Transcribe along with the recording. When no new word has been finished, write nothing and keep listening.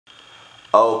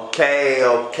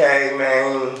Okay,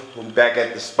 man. We back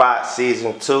at the spot,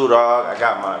 season 2, dog. I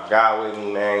got my guy with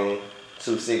me, man.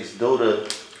 26 Duda.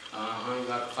 You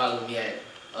got to follow me at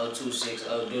 0260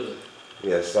 Duda.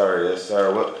 Yes, sir.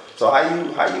 So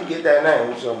how you get that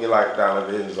name? What you gonna get like down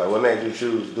the business? Like, what made you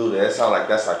choose Duda? That sound like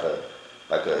that's like a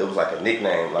it was like a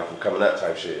nickname, like from coming up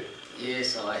type shit. Yeah,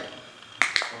 so like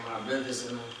for my brothers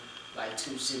and like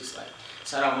 26, like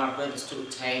shout out my brothers too,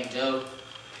 Tank, Joe,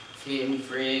 feel me,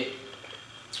 Fred,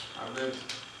 my brother.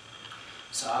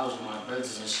 So I was with my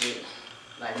brothers and shit.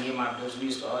 Like me and my brothers, we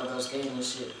used to all go skating and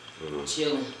shit,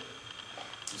 chilling.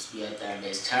 Used to be at that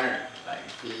best turn, like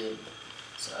feel me.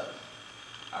 So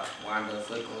I wound up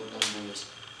fucking with them boys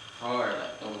hard,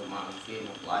 like them with my feel me,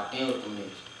 locked in with them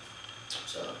niggas.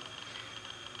 So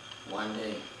one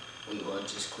day we all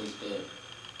just clicked up,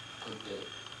 and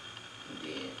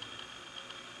then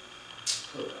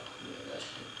hold on, yeah, that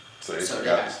shit. So they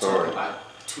got got the to story. talk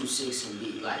about 26 and be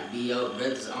like BO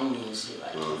brothers only and shit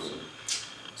like that.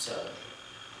 So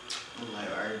I'm like,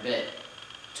 alright, bet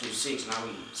 26 now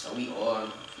we all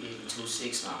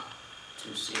 26 now,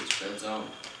 26 brothers only.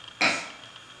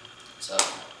 So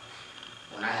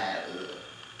when I had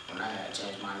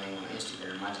changed my name on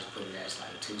Instagram, I just put it as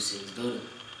like 26 Duda.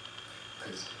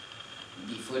 Cause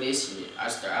before this shit, I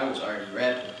was already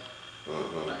rapping,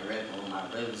 like rapping with my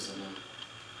brothers and them.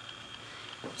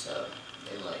 So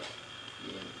they like,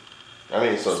 yeah. I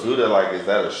mean, so Duda, like, is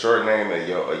that a short name of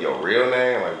your real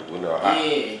name? Like, you know how?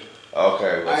 Yeah.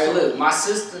 Okay. Alright, look, my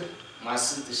sister,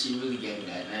 she really gave me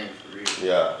that name for real.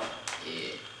 Yeah.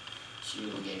 Yeah. She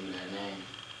really gave me that name.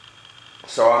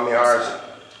 So I mean, alright.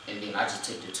 And then I just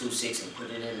took the 26 and put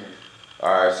it in there.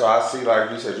 Alright, so I see,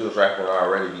 like you said, you was rapping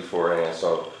already beforehand.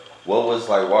 So what was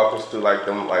like, walk us through like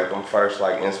them first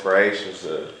like inspirations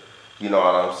to, you know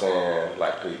what I'm saying?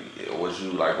 Like, was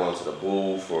you like going to the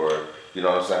booth or, you know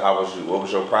what I'm saying? What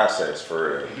was your process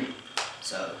for it?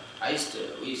 So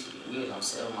we was on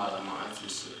 7 Mile on my auntie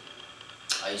shit.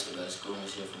 I used to go to school and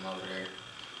shit from over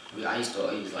there. I used to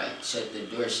always like shut the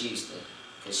door. She used to,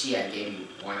 cause she had gave me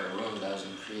one of the rooms that was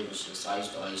in the crib and shit. So I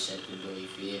used to always shut the door, you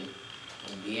feel me?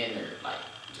 And be in there, like,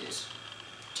 just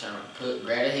grab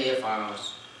the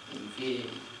headphones, you feel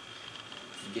me?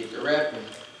 Get the rapping.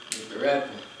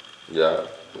 Yeah.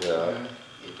 Get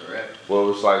the rapping. What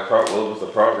was the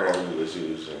program you was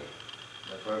using?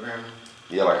 The program?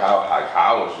 Yeah, like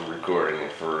how was you recording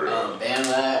it for real?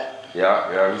 BandLab.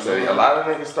 Yeah, you said a lot of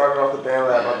niggas started off the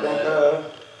BandLab. I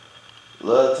think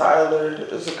Lil Tyler,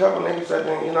 there's a couple niggas that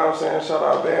think, you know what I'm saying, shout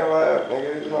out BandLab,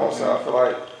 nigga, you know what I'm saying? I feel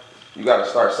like you gotta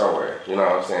start somewhere, you know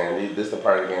what I'm saying? This the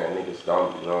part of the game that niggas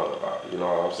don't know about, you know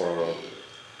what I'm saying?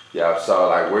 Yeah, so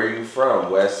like where you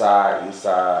from? West side, east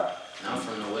side? I'm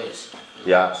from the west.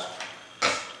 Yeah.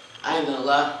 I ain't gonna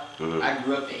lie, I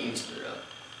grew up in Inkster though.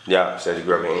 Yeah, you said you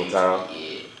grew up in Inktown?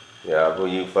 Yeah. Yeah, who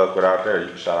you fuck with out there? You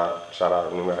can shout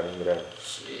out anybody over there.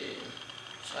 Shit.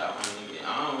 Shout out my nigga.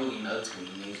 I don't really know too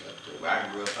many niggas up there, but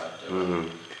I grew up out there.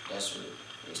 That's where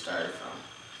it started from.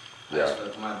 I just fucked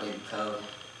with my baby Cole,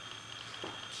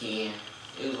 Ken.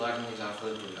 It was a lot of niggas I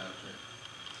fucked with out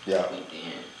there. Yeah. But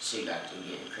then shit got to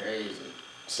getting crazy.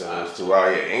 So it's too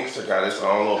wild. Yeah, Inkster got its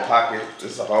own little pocket.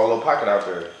 It's a whole little pocket out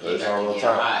there. It's own little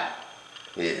time. Hot.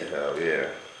 Yeah, hell yeah.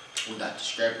 We got the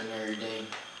scrapping every day.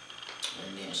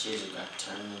 And then shit just got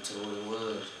turned into what it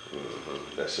was.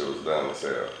 That shit was done as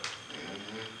hell.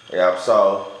 Yeah,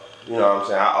 so, you know what I'm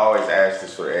saying? I always ask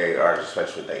this for every artist,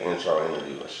 especially with their intro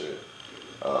interview and shit.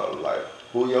 Like,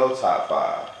 who your top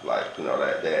 5? Like, you know,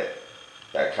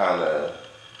 that kind of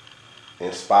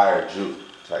inspired you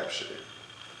type shit.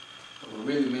 What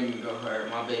really made me go hard,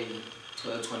 my baby,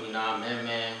 1229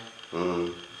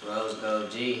 Man, Rose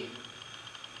Gold G.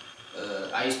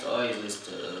 I used to always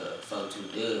listen to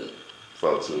 42 Doug.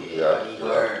 42, yeah. He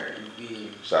hard.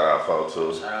 Shout out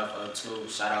 42. Shout out 42.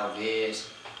 Shout out Vez.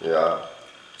 Yeah.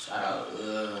 Shout out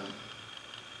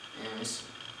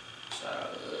shout out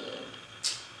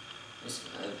this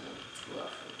another one too I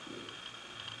fuck with.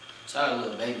 Shout out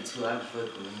Lil Baby too, I be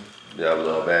fucking with him. Yeah,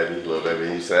 Lil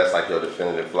Baby. You said that's like your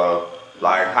definitive flow.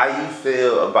 Like, how you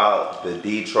feel about the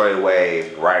Detroit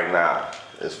wave right now,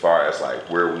 as far as like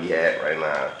where we at right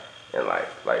now, and like,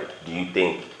 do you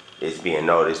think it's being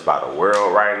noticed by the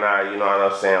world right now? You know what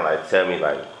I'm saying? Like, tell me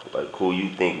like who you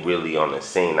think really on the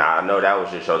scene. Now I know that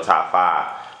was just your top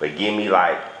 5, but give me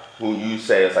like who you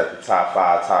say is like the top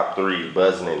 5, top 3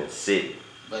 buzzing in the city.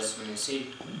 Buzzing in the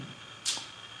city.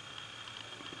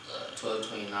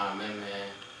 1229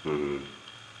 Man.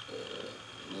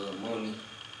 Lil Mooney.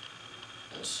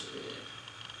 And shit.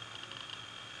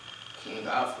 King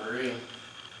God for real.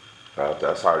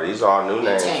 That's hard. These are all new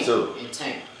names Tank. too. And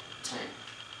Tank.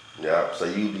 Yeah. So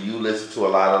you listen to a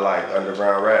lot of like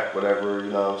underground rap, whatever,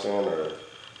 you know what I'm saying, or?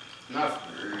 Not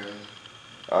for real.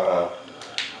 Uh huh. Nah, not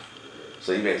for real.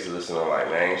 So you basically listen to like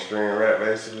mainstream rap,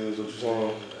 basically, is what you're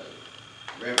saying?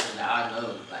 Rappers that I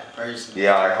know, like personally.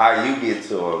 Yeah, like how you get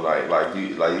to them, like you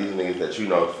like these niggas that you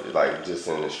know, like just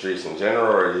in the streets in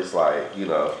general, or just like you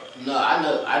know. No,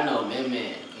 I know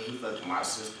Man. He fucked my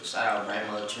sister. Shout out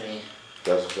Ramo Trent.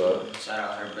 That's what's up. Shout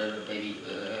out her brother, baby,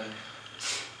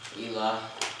 Eli.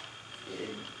 Yeah.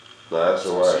 No, that's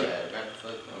So alright. she had got the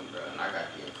fuck on, bro, and I got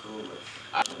getting cool, but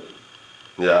I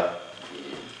Yeah.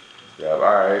 yeah. Yeah. All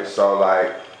right. So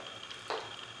like,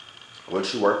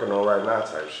 what you working on right now,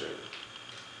 type shit?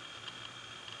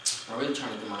 I'm really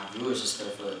trying to get my viewers and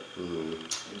stuff up. Mm-hmm.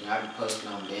 And then I be posting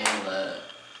on BandLab.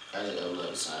 I just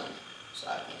upload something so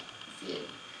I can feel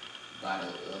buy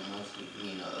the monthly,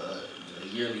 the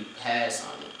yearly pass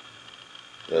on it.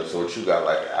 Yeah. So what you got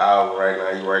like an album right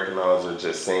now? You working on? Or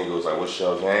just singles? Like what's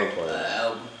your game plan?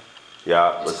 Album.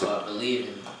 Yeah. It's called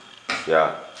Believing.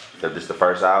 Yeah. Is this the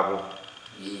first album?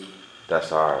 Yeah. That's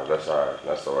hard. That's hard.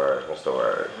 That's the word. That's the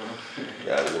word.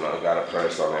 Yeah, you know, got to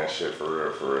press on that shit for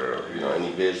real, for real. You know,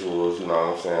 any visuals, you know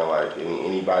what I'm saying? Like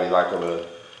anybody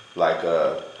like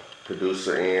a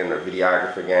producer in or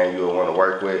videographer game you would want to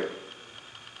work with.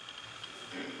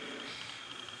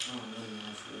 I don't really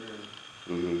know for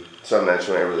real. Something that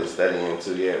you ain't really studying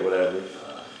into yet, whatever.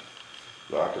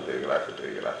 No, I could dig it. I could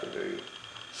dig it. I could dig it.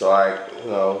 So like,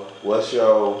 you know, what's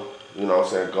your, you know what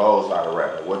I'm saying, goals out of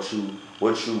rap? Like what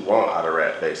you want out of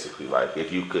rap, basically? Like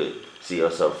if you could see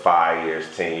yourself 5 years,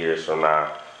 10 years from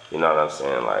now, you know what I'm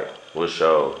saying? Like what's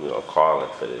your, you know, calling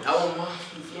for this? I want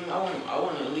you feel me? I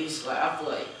want to at least like I feel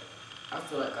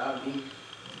like I'll be. You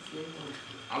feel me?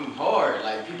 I'm hard.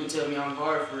 Like people tell me I'm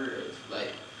hard for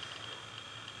like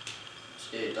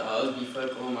shit. The hoes be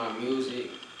fucking with my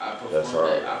music. I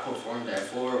performed at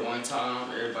Ford one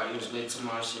time. Everybody was lit to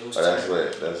my shit. That's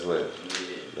lit. That's lit.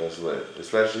 Yeah. That's lit.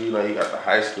 Especially, you know, you got the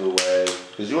high school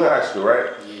wave. Cause you in high school, right?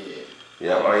 Yeah.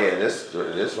 Yeah. Oh yeah. This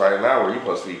right now where you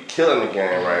supposed to be killing the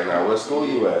game right now. What school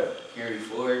you at? Henry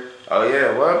Ford. Oh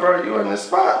yeah. Well, bro, you in the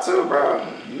spot too, bro.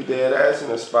 You dead ass in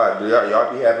the spot. Do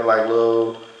y'all be having like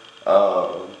little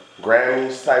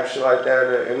Grammys type shit like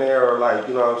that in there, or like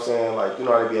you know what I'm saying? Like you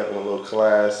know they be having a little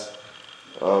class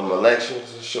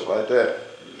elections and shit like that.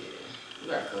 Yeah. We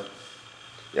got a couple.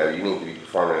 Yeah, you need to be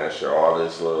performing that shit, all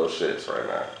this little shits right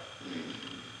now.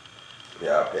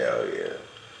 Yeah, hell yeah.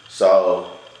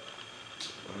 So,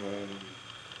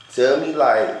 tell me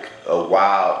like a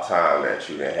wild time that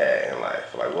you done had in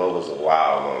life. Like, what was a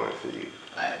wild moment for you?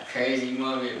 Like a crazy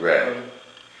moment, Right. bro.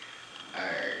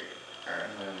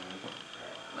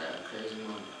 Like a crazy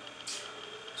moment.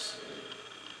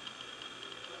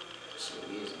 Shit,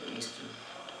 we was in Easter.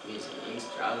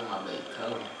 I was with my baby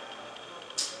cousin.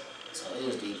 So it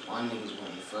was these one niggas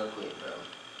wouldn't fuck with, bro.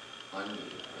 One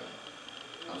nigga, bro.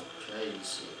 That was crazy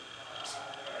shit.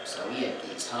 So we at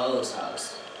this hoe's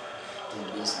house.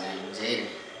 This bitch named Jada.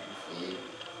 You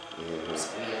feel? So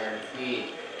we at her crib.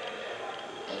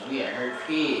 As we at her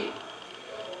crib,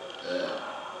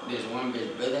 this one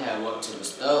bitch brother had walked to the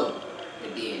stove,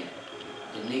 but then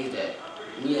the niggas that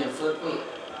we didn't fuck with,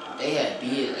 they had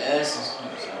beat his asses.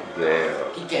 So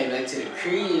Damn. he came back to the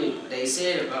crib. They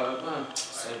said blah blah blah.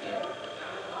 So then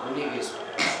them niggas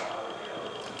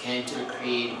came to the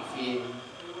crib. You feel me?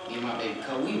 Me and my baby,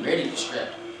 cause we ready to strap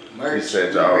merch. You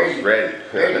said y'all was ready.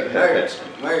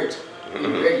 Merch. We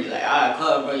ready. Like alright,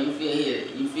 club, bro. You feel here?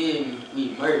 You feel me? We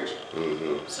merch.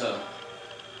 So.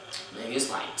 Nigga, it's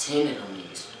like 10 of them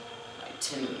niggas. Like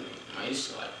 10 of them niggas. Man, this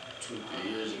shit like 2-3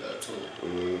 years ago too.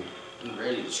 We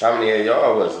ready to How many of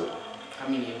y'all was it? How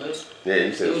many of us? Yeah,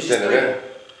 you said it was 10 of them?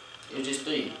 It was just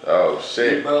 3. Oh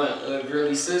shit. Me, bro, and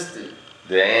girly sister.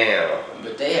 Damn.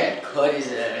 But they had cut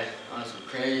his ass on some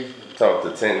crazy. Talk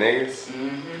to 10 niggas?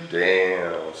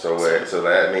 Damn. So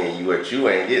that mean you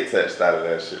ain't get touched out of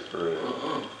that shit for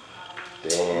real.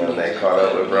 Damn, they caught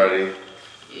up with Brody.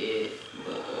 Yeah,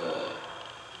 but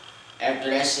after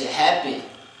that shit happened,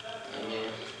 and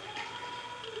then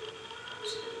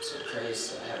some crazy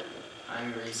stuff happened. I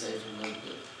ain't really say too much,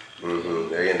 but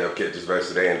They end up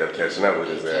catching up with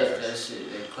his ass. That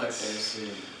shit, they caught that shit.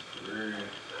 For real.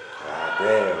 God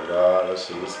damn, dog, that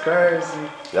shit was crazy.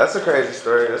 That's a crazy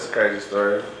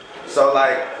story. So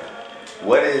like,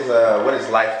 what is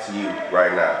life to you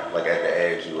right now? Like at the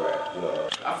age you at, you know?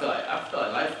 I feel like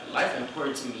life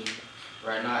important to me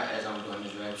right now as I'm doing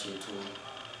this rap shit too.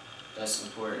 That's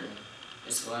important.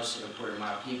 It's a lot of shit important.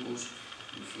 My peoples,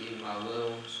 you feel me? My little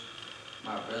ones,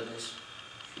 my brothers,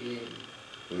 you feel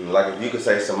me? Like if you could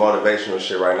say some motivational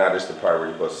shit right now, this is the part where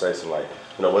you're supposed to say some like,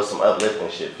 you know, what's some uplifting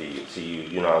shit for you, to you,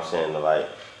 you know what I'm saying, to like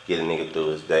get a nigga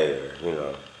through his day or, you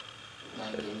know.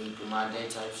 Like get me through my day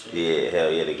type shit? Yeah, hell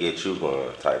yeah, to get you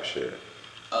going type shit.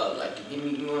 Like to get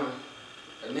me going,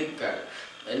 a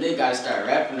nigga gotta start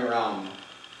rapping around me.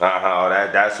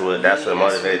 That's what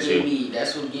motivates you.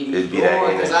 That's what get me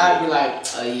going, cause I'd be like,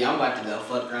 oh yeah, I'm about to go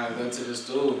fuck around and go to the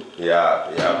stool.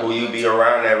 Yeah. Who you be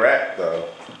around that rap though?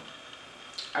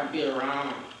 I be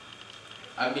around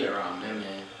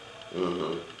man.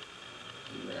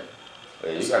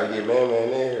 Hey, you gotta get man in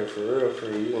here for real.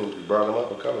 You done brought him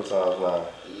up a couple times now.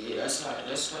 Yeah, that's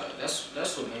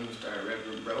what made me start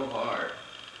rapping, bro hard.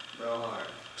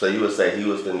 So you would say he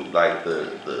was the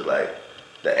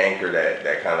anchor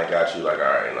that kind of got you like, all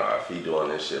right, no, if he doing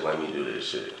this shit, let me do this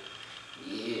shit.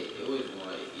 Yeah, it was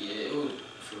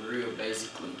for real,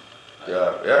 basically. Like,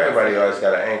 yeah, everybody always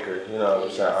got an anchor, you know what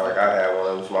I'm saying? Like I had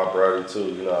one, it was my brother too,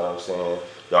 you know what I'm saying?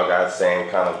 Y'all got the same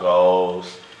kind of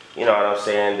goals, you know what I'm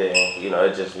saying? Then, you know,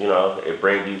 it just, you know, it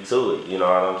brings you to it, you know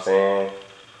what I'm saying?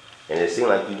 And it seemed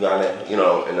like you got it, you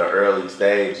know, in the early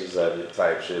stages of it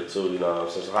type shit too, you know what I'm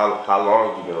saying? So how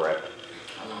long have you been rapping?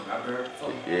 How long I've been rapping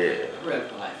for? Yeah. I've been rapping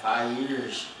for like 5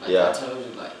 years. Like I told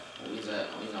you, like when we was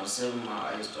on 7 Mile,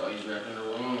 I used to always rap in the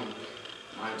room.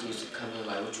 My auntie used to come in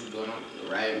like, what you doing?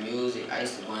 I'm writing music. I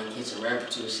used to go in the kitchen rapper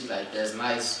too. She's like, that's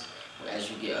nice. But as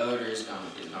you get older, it's gonna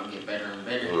get better and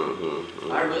better.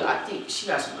 I think she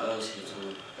got some other shit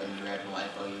too. That me rapping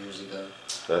like 4 years ago.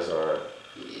 That's alright.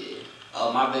 Yeah.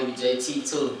 Oh, my baby JT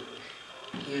too.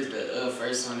 He was the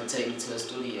first one to take me to the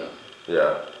studio.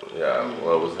 Yeah.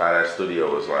 What was how that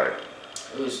studio was like?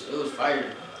 It was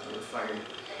fire.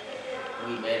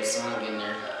 We made a song in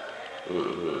there.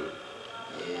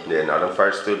 Yeah, no, the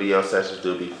first studio sessions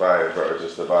do be fire, bro.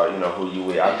 Just about, you know, who you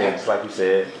with. I think it's like you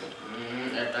said.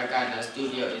 After I got in that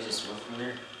studio, it just went from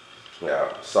there.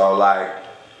 Yeah. So like,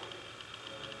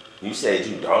 you said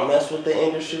you don't mess with the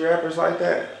industry rappers like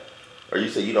that? Or you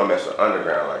said you don't mess with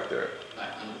underground like that?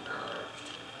 Like underground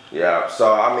rappers. Yeah,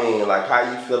 so I mean, like, how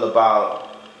you feel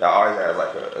about, I always ask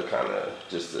like a kind of,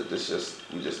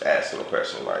 you just asking a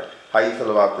question, like, how you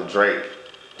feel about the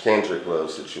Drake-Kendrick little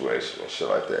situation and shit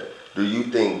like that? Do you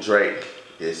think Drake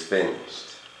is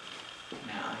finished?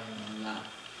 Nah, I ain't gonna lie.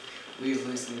 We was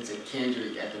listening to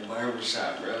Kendrick at the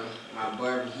barbershop, bro. My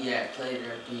barber, he had played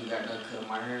there after he got done cutting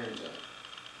my hair and stuff.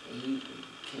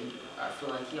 I feel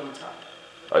like he on top.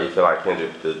 Oh, you feel like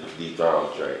Kendrick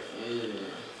dethroned Drake? Yeah.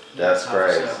 That's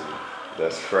crazy.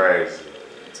 That's crazy.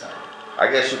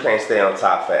 I guess you can't stay on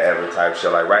top forever type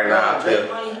shit. Like right now, I feel.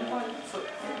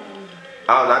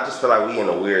 I just feel like we in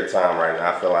a weird time right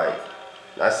now. I feel like,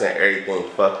 not saying everything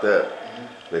fucked up,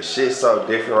 but shit's so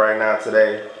different right now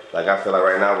today. Like I feel like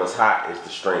right now what's hot is the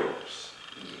streamers.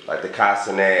 Like the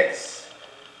Castanets,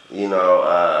 you know,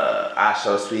 I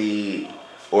Show Speed,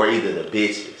 or either the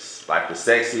bitches. Like the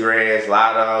Sexy Reds,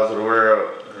 Lottos of the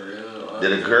world.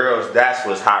 The girls, that's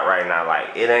what's hot right now.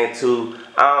 Like it ain't too,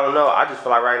 I don't know. I just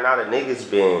feel like right now the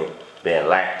niggas been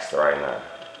laxed right now.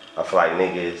 I feel like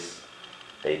niggas,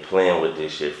 they playing with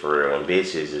this shit for real. And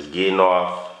bitches is getting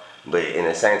off. But in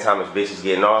the same time as bitches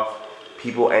getting off,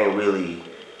 people ain't really,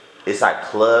 it's like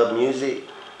club music.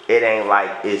 It ain't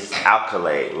like it's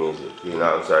accolade music. You know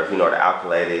what I'm saying? If you know what the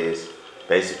accolade is,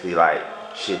 basically like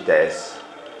shit that's,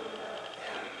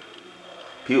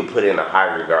 people put in a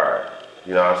high regard.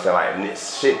 You know what I'm saying? Like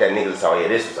shit that niggas say, oh yeah,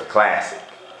 this was a classic.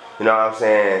 You know what I'm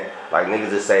saying? Like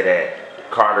niggas that say that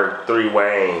Carter 3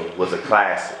 Wayne was a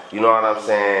classic. You know what I'm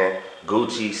saying?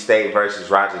 Gucci State versus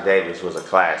Roger Davis was a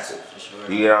classic.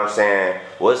 You know what I'm saying?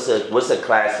 What's a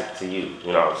classic to you?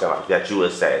 You know what I'm saying? Like that you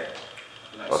would say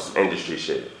on some industry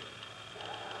shit.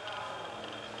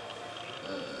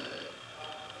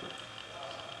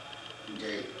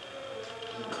 Drake,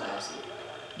 he classic.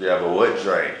 Yeah, but what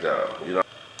Drake though? You know?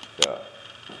 Yeah.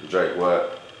 Drake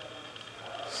what?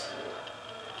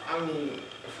 I mean,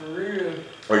 for real.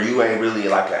 Or you ain't really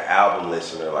like an album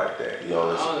listener like that. You don't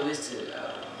listen. I don't listen to the album.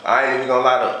 I ain't even gonna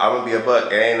lie to, I'm gonna be a buck.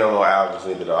 There ain't no more albums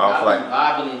neither though. I don't feel like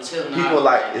vibing and chilling. People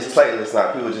like it's playlists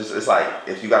now. People just, it's like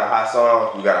if you got a hot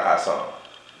song, you got a hot song.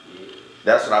 Yeah.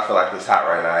 That's what I feel like is hot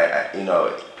right now. You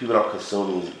know, people don't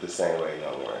consume music the same way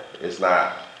no more. It's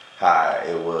not how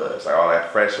it was. Like all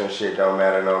that freshman shit don't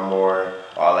matter no more.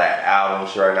 All that album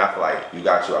shit right now. I feel like you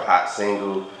got you a hot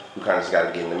single. You kind of just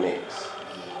gotta get in the mix.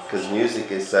 Cause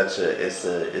music is such a, it's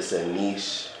a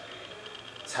niche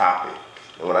topic.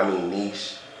 And when I mean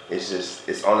niche,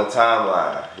 it's on the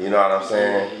timeline. You know what I'm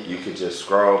saying? You could just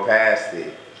scroll past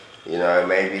it. You know,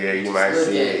 maybe there you might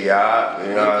see it, yeah.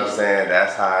 You know what I'm saying?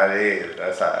 That's how it is.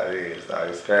 That's how it is, dog.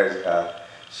 It's crazy how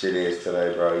shit is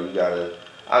today, bro. You gotta.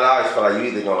 I always feel like you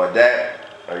either gonna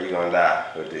adapt or you gonna die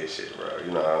with this shit, bro.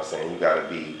 You know what I'm saying? You gotta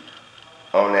be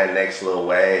on that next little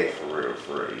wave for real,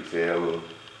 for real. You feel me?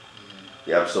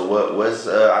 Yep. So what's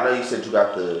I know you said you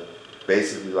got the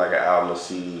basically like an album, a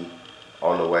CD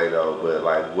on the way though, but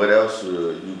like what else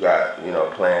you got, you know,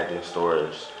 planned in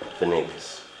stores for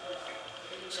niggas?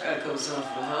 I got a couple songs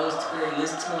for the hoes today,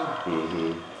 listen to them.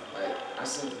 Mm-hmm. Like, I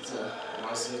sent it to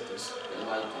my sisters, they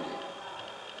liked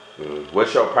it.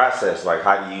 What's your process? Like,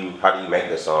 how do you make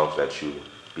the songs that you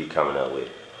be coming up with?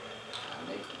 I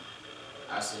make them.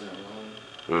 I sit in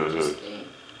the room, just think.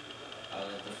 I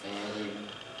let the fan hit me,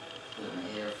 put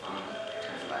in the earphone,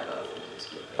 turn the light off, and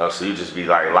just get Oh, so you just be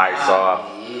like lights off,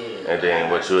 yeah, and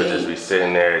then what you would just be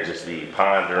sitting there, just be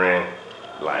pondering,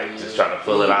 like just trying to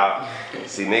pull it out.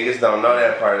 See, niggas don't know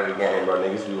that part of the game, bro.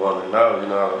 Niggas be wanting to know, you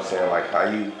know what I'm saying? Like how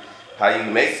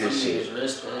you make this shit. Some niggas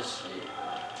rush that shit.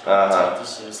 Take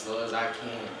this shit as slow as I can.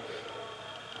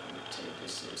 I'm gonna take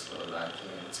this shit as slow as I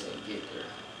can until I get there.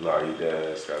 No, you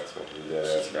dead ass got to. You dead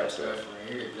ass got to. From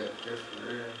here, for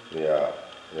real. Yeah.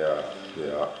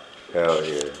 Hell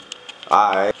yeah.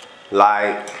 Alright.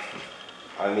 Like,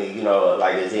 I mean, you know,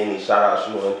 like is there any shout outs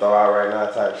you want to throw out right now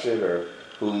type shit, or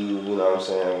who you know what I'm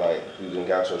saying, like you done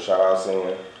got your shout outs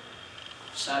in?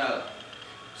 Shout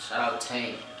out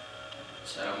Tank.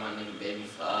 Shout out my nigga Baby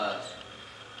Fives.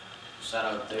 Shout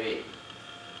out Threat.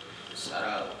 Shout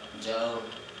out Joe.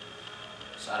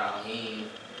 Shout out Heen.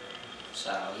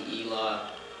 Shout out Eli.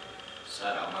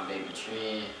 Shout out my baby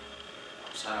Trent.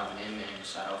 Shout out Man.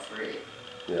 Shout out Fred.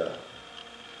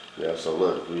 Yeah, so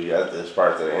look, we at this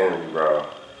part of the interview, bro.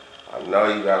 I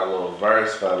know you got a little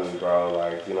verse for me, bro.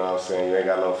 Like, you know what I'm saying? You ain't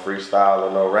got no freestyle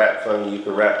or no rap for me. You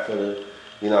can rap for the,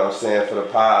 you know what I'm saying, for the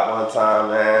pod one time,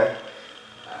 man.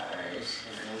 Alright, let me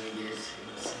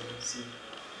see.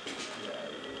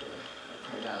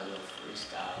 I got a little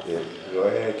freestyle. Yeah, go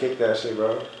ahead and kick that shit,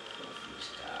 bro.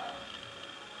 Freestyle.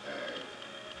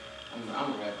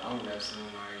 Alright. I'm rap some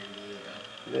R&B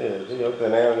though. Yeah, okay,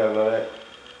 now I gotta know that.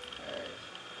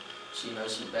 She know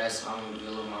she bad, so I'm gonna be a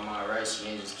little mama right. She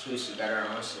ain't just cute, she got her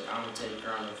own shit. I'm gonna take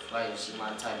her on the flight. She my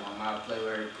type, my mom play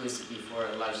with her pussy before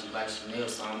her life. She like Chanel,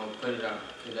 so I'm gonna put it on.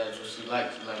 Cause that's what she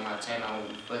like. She like my chain on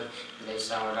with foot. They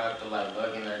showered out the like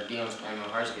bug in her DMs,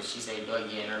 spamming hearts, cause she say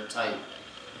Dougie in her type.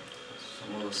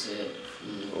 Smooth shit.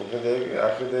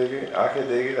 I could dig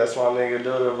it. That's my nigga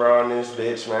Duda, bro, on this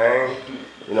bitch, man.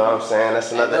 You know what I'm saying?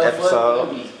 That's another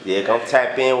episode. Yeah, come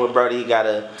tap in with Brody. He got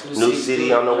a new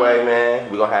city on the way, man.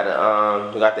 We gonna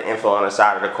have we got the info on the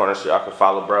side of the corner so y'all can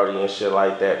follow Brody and shit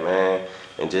like that, man.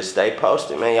 And just stay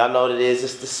posted, man. Y'all know what it is.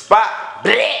 It's the spot.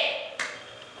 Bleh!